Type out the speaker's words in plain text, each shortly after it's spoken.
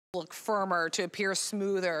look firmer, to appear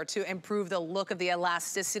smoother, to improve the look of the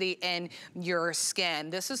elasticity in your skin.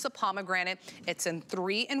 This is the pomegranate. It's in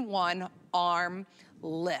 3-in-1 arm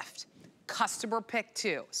lift. Customer pick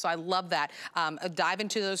too, so I love that. Dive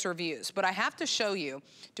into those reviews. But I have to show you,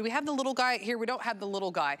 do we have the little guy here? We don't have the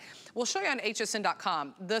little guy. We'll show you on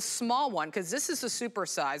hsn.com. The small one, because this is the super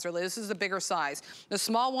size, or this is the bigger size. The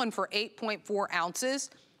small one for 8.4 ounces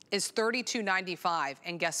is $32.95,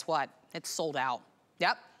 and guess what? It's sold out.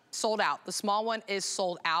 Yep, sold out. The small one is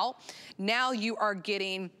sold out. Now you are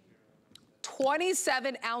getting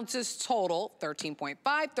 27 ounces total,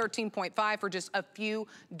 13.5 for just a few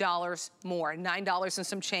dollars more, $9 and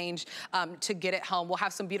some change to get it home. We'll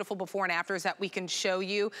have some beautiful before and afters that we can show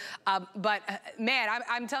you. Man,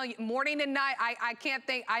 I'm telling you, morning and night, I can't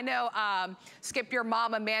think, I know Skip, your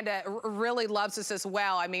mom, Amanda, really loves this as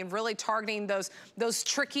well. I mean, really targeting those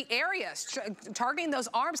tricky areas. Targeting those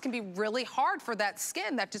arms can be really hard for that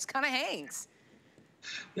skin that just kind of hangs.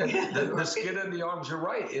 Yeah, the skin in the arms, you're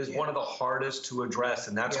right, is one of the hardest to address,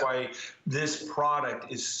 and that's why this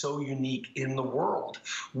product is so unique in the world.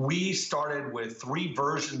 We started with 3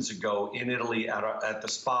 versions ago in Italy at the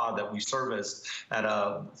spa that we serviced at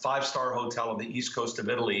a 5-star hotel on the east coast of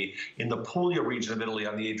Italy, in the Puglia region of Italy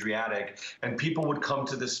on the Adriatic, and people would come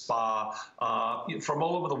to this spa from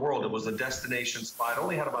all over the world. It was a destination spa. It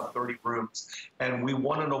only had about 30 rooms, and we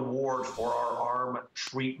won an award for our arm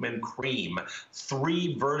treatment cream 3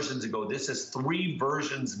 versions ago. This is 3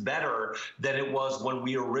 versions better than it was when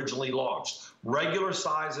we originally launched. Regular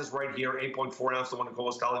sizes right here, 8.4 ounce, the one Nicole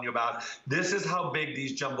was telling you about. This is how big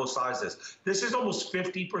these jumbo sizes. This is almost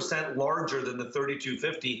 50% larger than the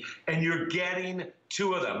 3250, and you're getting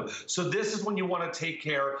 2 of them. So this is when you want to take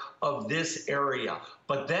care of this area.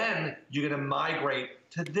 But then you're going to migrate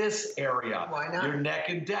to this area, your neck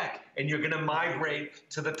and neck, and you're going to migrate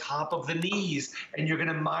to the top of the knees, and you're going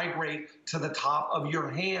to migrate to the top of your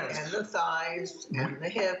hands. And the thighs, and the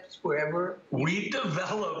hips, wherever. We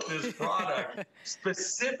developed this product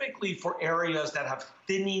specifically for areas that have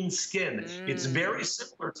thinning skin. It's very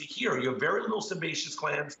similar to here. You have very little sebaceous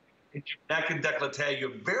glands in your neck and décolleté.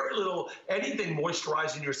 You have very little anything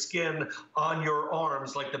moisturizing your skin on your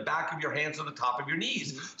arms, like the back of your hands or the top of your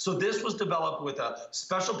knees. So this was developed with a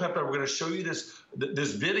special peptide. We're going to show you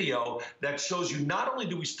this video that shows you not only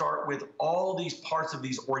do we start with all these parts of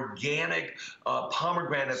these organic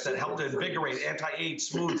pomegranates that help to invigorate, anti-age,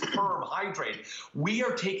 smooth, firm, hydrate. We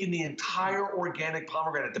are taking the entire organic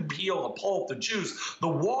pomegranate, the peel, the pulp, the juice, the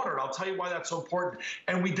water, and I'll tell you why that's so important.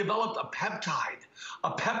 And we developed a peptide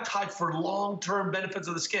for long-term benefits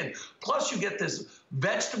of the skin. Plus, you get this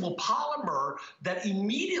vegetable polymer that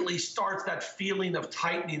immediately starts that feeling of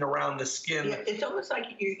tightening around the skin. Yeah, it's almost like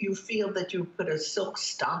you feel that you put a silk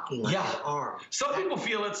stocking on your arm. Some people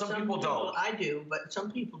feel it, some people don't. I do, but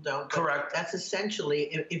some people don't. Correct. That's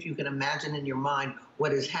essentially, if you can imagine in your mind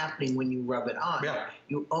what is happening when you rub it on.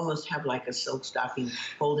 You almost have like a silk stocking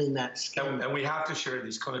holding that skin. And we have to share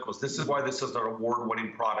these clinicals. This is why this is an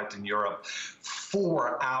award-winning product in Europe.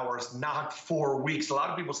 4 hours, not 4 weeks. A lot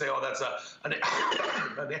of people say, oh, that's an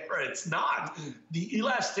error. It's not. The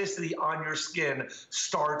elasticity on your skin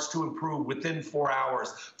starts to improve within 4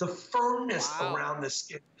 hours. The firmness around the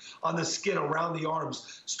skin, on the skin around the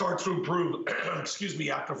arms, starts to improve, excuse me,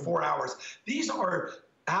 after 4 hours. These are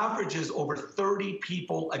averages over 30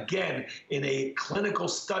 people, again, in a clinical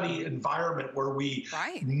study environment where we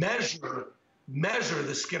measure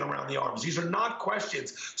the skin around the arms. These are not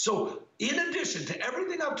questions. So in addition to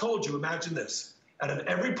everything I've told you, imagine this. Out of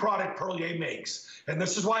every product Perlier makes, and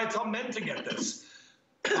this is why I tell men to get this,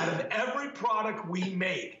 out of every product we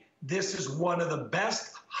make, this is one of the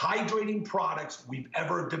best hydrating products we've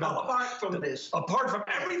ever developed. Apart from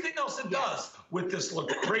everything else it does with this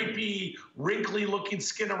look crepey, wrinkly looking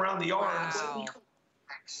skin around the arms.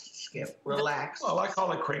 Skip, relax. Well, I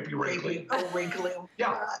call it crepey, wrinkly. Oh, wrinkly.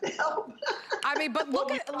 Yeah. I mean, but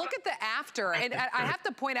look at the after. And I have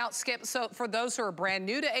to point out, Skip, so for those who are brand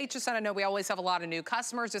new to HSN, I know we always have a lot of new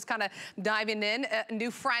customers just kind of diving in,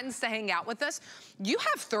 new friends to hang out with us. You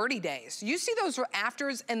have 30 days. You see those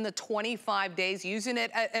afters in the 25 days, using it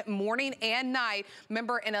at morning and night.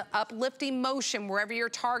 Remember, in an uplifting motion, wherever you're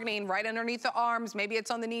targeting, right underneath the arms, maybe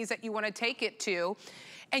it's on the knees that you want to take it to.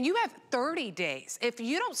 And you have 30 days. If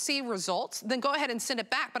you don't see results, then go ahead and send it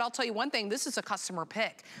back. But I'll tell you one thing, this is a customer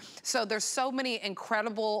pick. So there's so many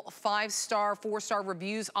incredible 5-star, 4-star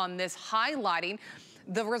reviews on this, highlighting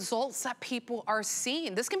the results that people are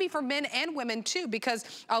seeing. This can be for men and women too,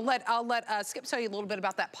 because I'll let Skip tell you a little bit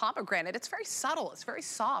about that pomegranate. It's very subtle, it's very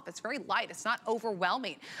soft, it's very light, it's not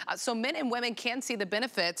overwhelming. So men and women can see the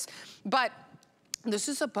benefits, but this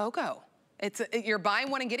is a BOGO. You're buying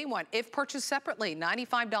one and getting one. If purchased separately,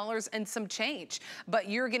 $95 and some change. But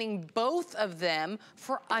you're getting both of them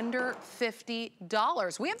for under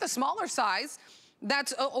 $50. We have the smaller size.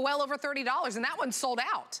 That's well over $30, and that one's sold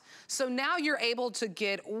out. So now you're able to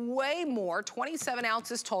get way more, 27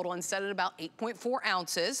 ounces total instead of about 8.4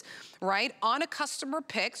 ounces, right? On a customer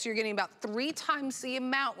pick, so you're getting about 3 times the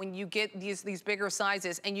amount when you get these bigger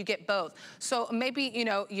sizes, and you get both. So maybe, you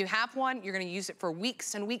know, you have one, you're gonna use it for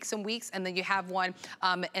weeks and weeks and weeks, and then you have one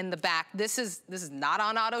in the back. This is not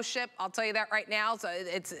on auto ship, I'll tell you that right now. So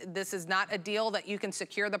this is not a deal that you can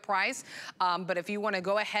secure the price, but if you wanna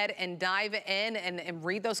go ahead and dive in and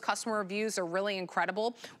read those customer reviews, are really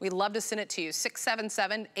incredible. We'd love to send it to you.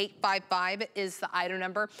 677-855 is the item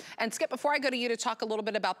number. And Skip, before I go to you to talk a little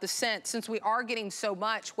bit about the scent, since we are getting so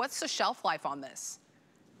much, what's the shelf life on this?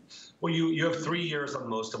 Well, you have 3 years on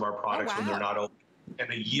most of our products when they're not open. And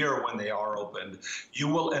a year when they are opened. You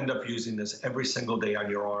will end up using this every single day on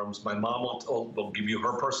your arms. My mom will give you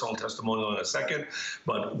her personal testimonial in a second,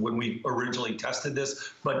 but when we originally tested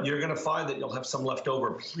this, but you're gonna find that you'll have some left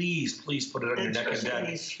over. Please put it on your neck and neck.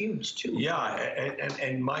 It's huge too. Yeah,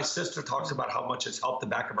 and my sister talks about how much it's helped the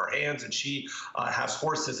back of her hands, and she has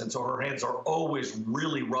horses, and so her hands are always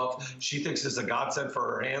really rough. She thinks it's a godsend for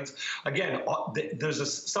her hands. Again,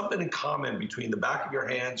 there's something in common between the back of your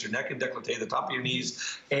hands, your neck and décolleté, the top of your knees,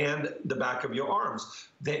 and the back of your arms.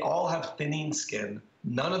 They all have thinning skin.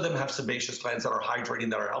 None of them have sebaceous glands that are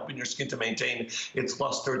hydrating, that are helping your skin to maintain its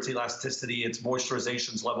luster, its elasticity, its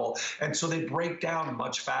moisturization's level. And so they break down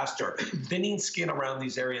much faster. Thinning skin around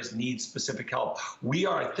these areas needs specific help. We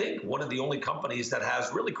are, I think, one of the only companies that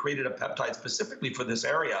has really created a peptide specifically for this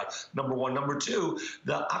area, number one. Number two,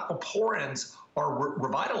 the aquaporins are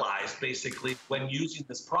revitalized basically when using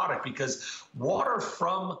this product, because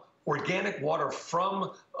organic water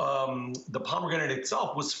from the pomegranate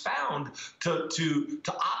itself was found to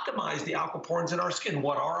optimize the aquaporins in our skin.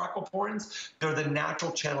 What are aquaporins? They're the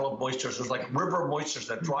natural channel of moisture. So there's like river moistures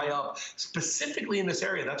that dry up specifically in this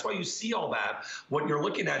area. That's why you see all that, what you're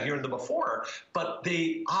looking at here in the before. But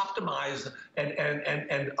they optimize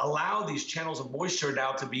and allow these channels of moisture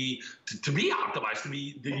now to be optimized, to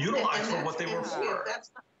be utilized for what they were for.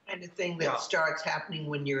 That's not kind of thing that starts happening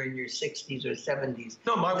when you're in your 60s or 70s.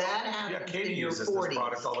 No, that happens Katie in your uses 40s. This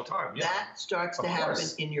product all the time. Yeah. That starts to happen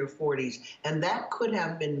in your 40s, and that could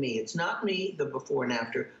have been me. It's not me, the before and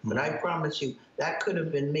after, but I promise you that could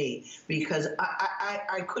have been me, because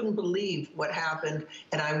I couldn't believe what happened,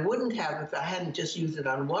 and I wouldn't have if I hadn't just used it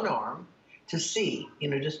on one arm to see,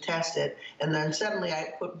 just test it. And then suddenly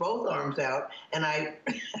I put both arms out and I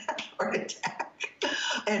had a heart attack.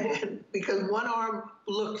 And because one arm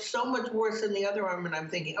looked so much worse than the other arm, and I'm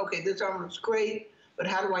thinking, okay, this arm looks great, but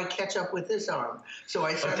how do I catch up with this arm? So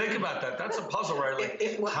I started. But think about that. That's a puzzle, right? Like,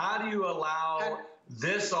 how do you allow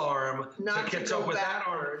this arm to catch up with that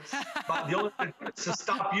arm? But the only thing is to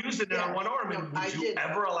stop using it on one arm. And would you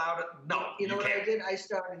ever allow it? No, you know what I did? I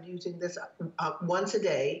started using this once a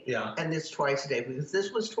day, and this twice a day, because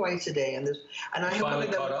this was twice a day, and this, and I have one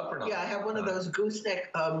of those. Yeah, I have one of those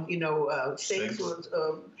gooseneck, sinks,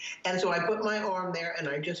 and so I put my arm there, and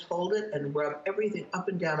I just hold it and rub everything up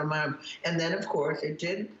and down on my arm, and then of course it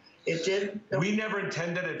did. We never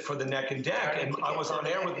intended it for the neck and neck, and I was on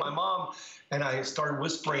air with my mom, and I started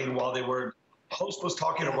whispering while host was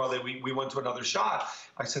talking, or while we went to another shot.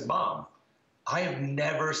 I said, Mom, I have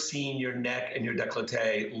never seen your neck and your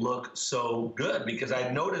décolleté look so good, because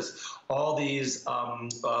I noticed all these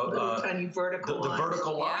little tiny vertical lines. The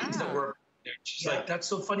vertical lines that were. She's like, that's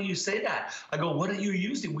so funny you say that. I go, what are you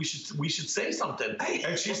using? We should say something.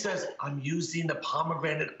 And she says, I'm using the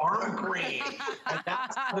pomegranate arm cream. And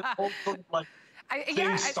that's the whole thing, like,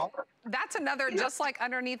 that's another, just like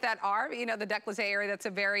underneath that arm, the décolleté area, that's a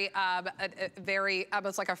very,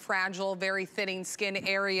 almost like a fragile, very thinning skin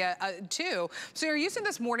area too. So you're using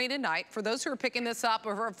this morning and night. For those who are picking this up,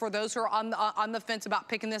 or for those who are on the fence about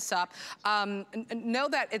picking this up, know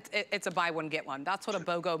that it's a buy one, get one. That's what a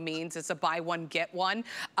BOGO means. It's a buy one, get one.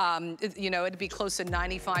 It'd be close to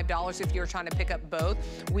 $95 if you're trying to pick up both.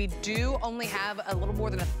 We do only have a little more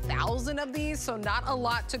than 1,000 of these, so not a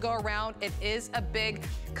lot to go around. It is a big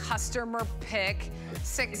customer pick.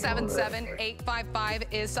 677-855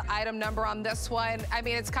 is the item number on this one. I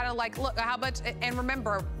mean, it's kind of like, look, how much, and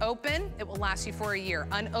remember, open, it will last you for a year.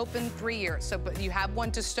 Unopened, 3 years. So, but you have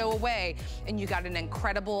one to stow away, and you got an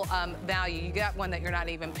incredible value. You got one that you're not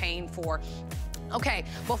even paying for. Okay,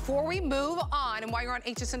 before we move on, and while you're on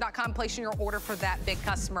hsn.com placing your order for that big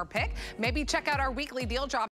customer pick, maybe check out our weekly deal drop.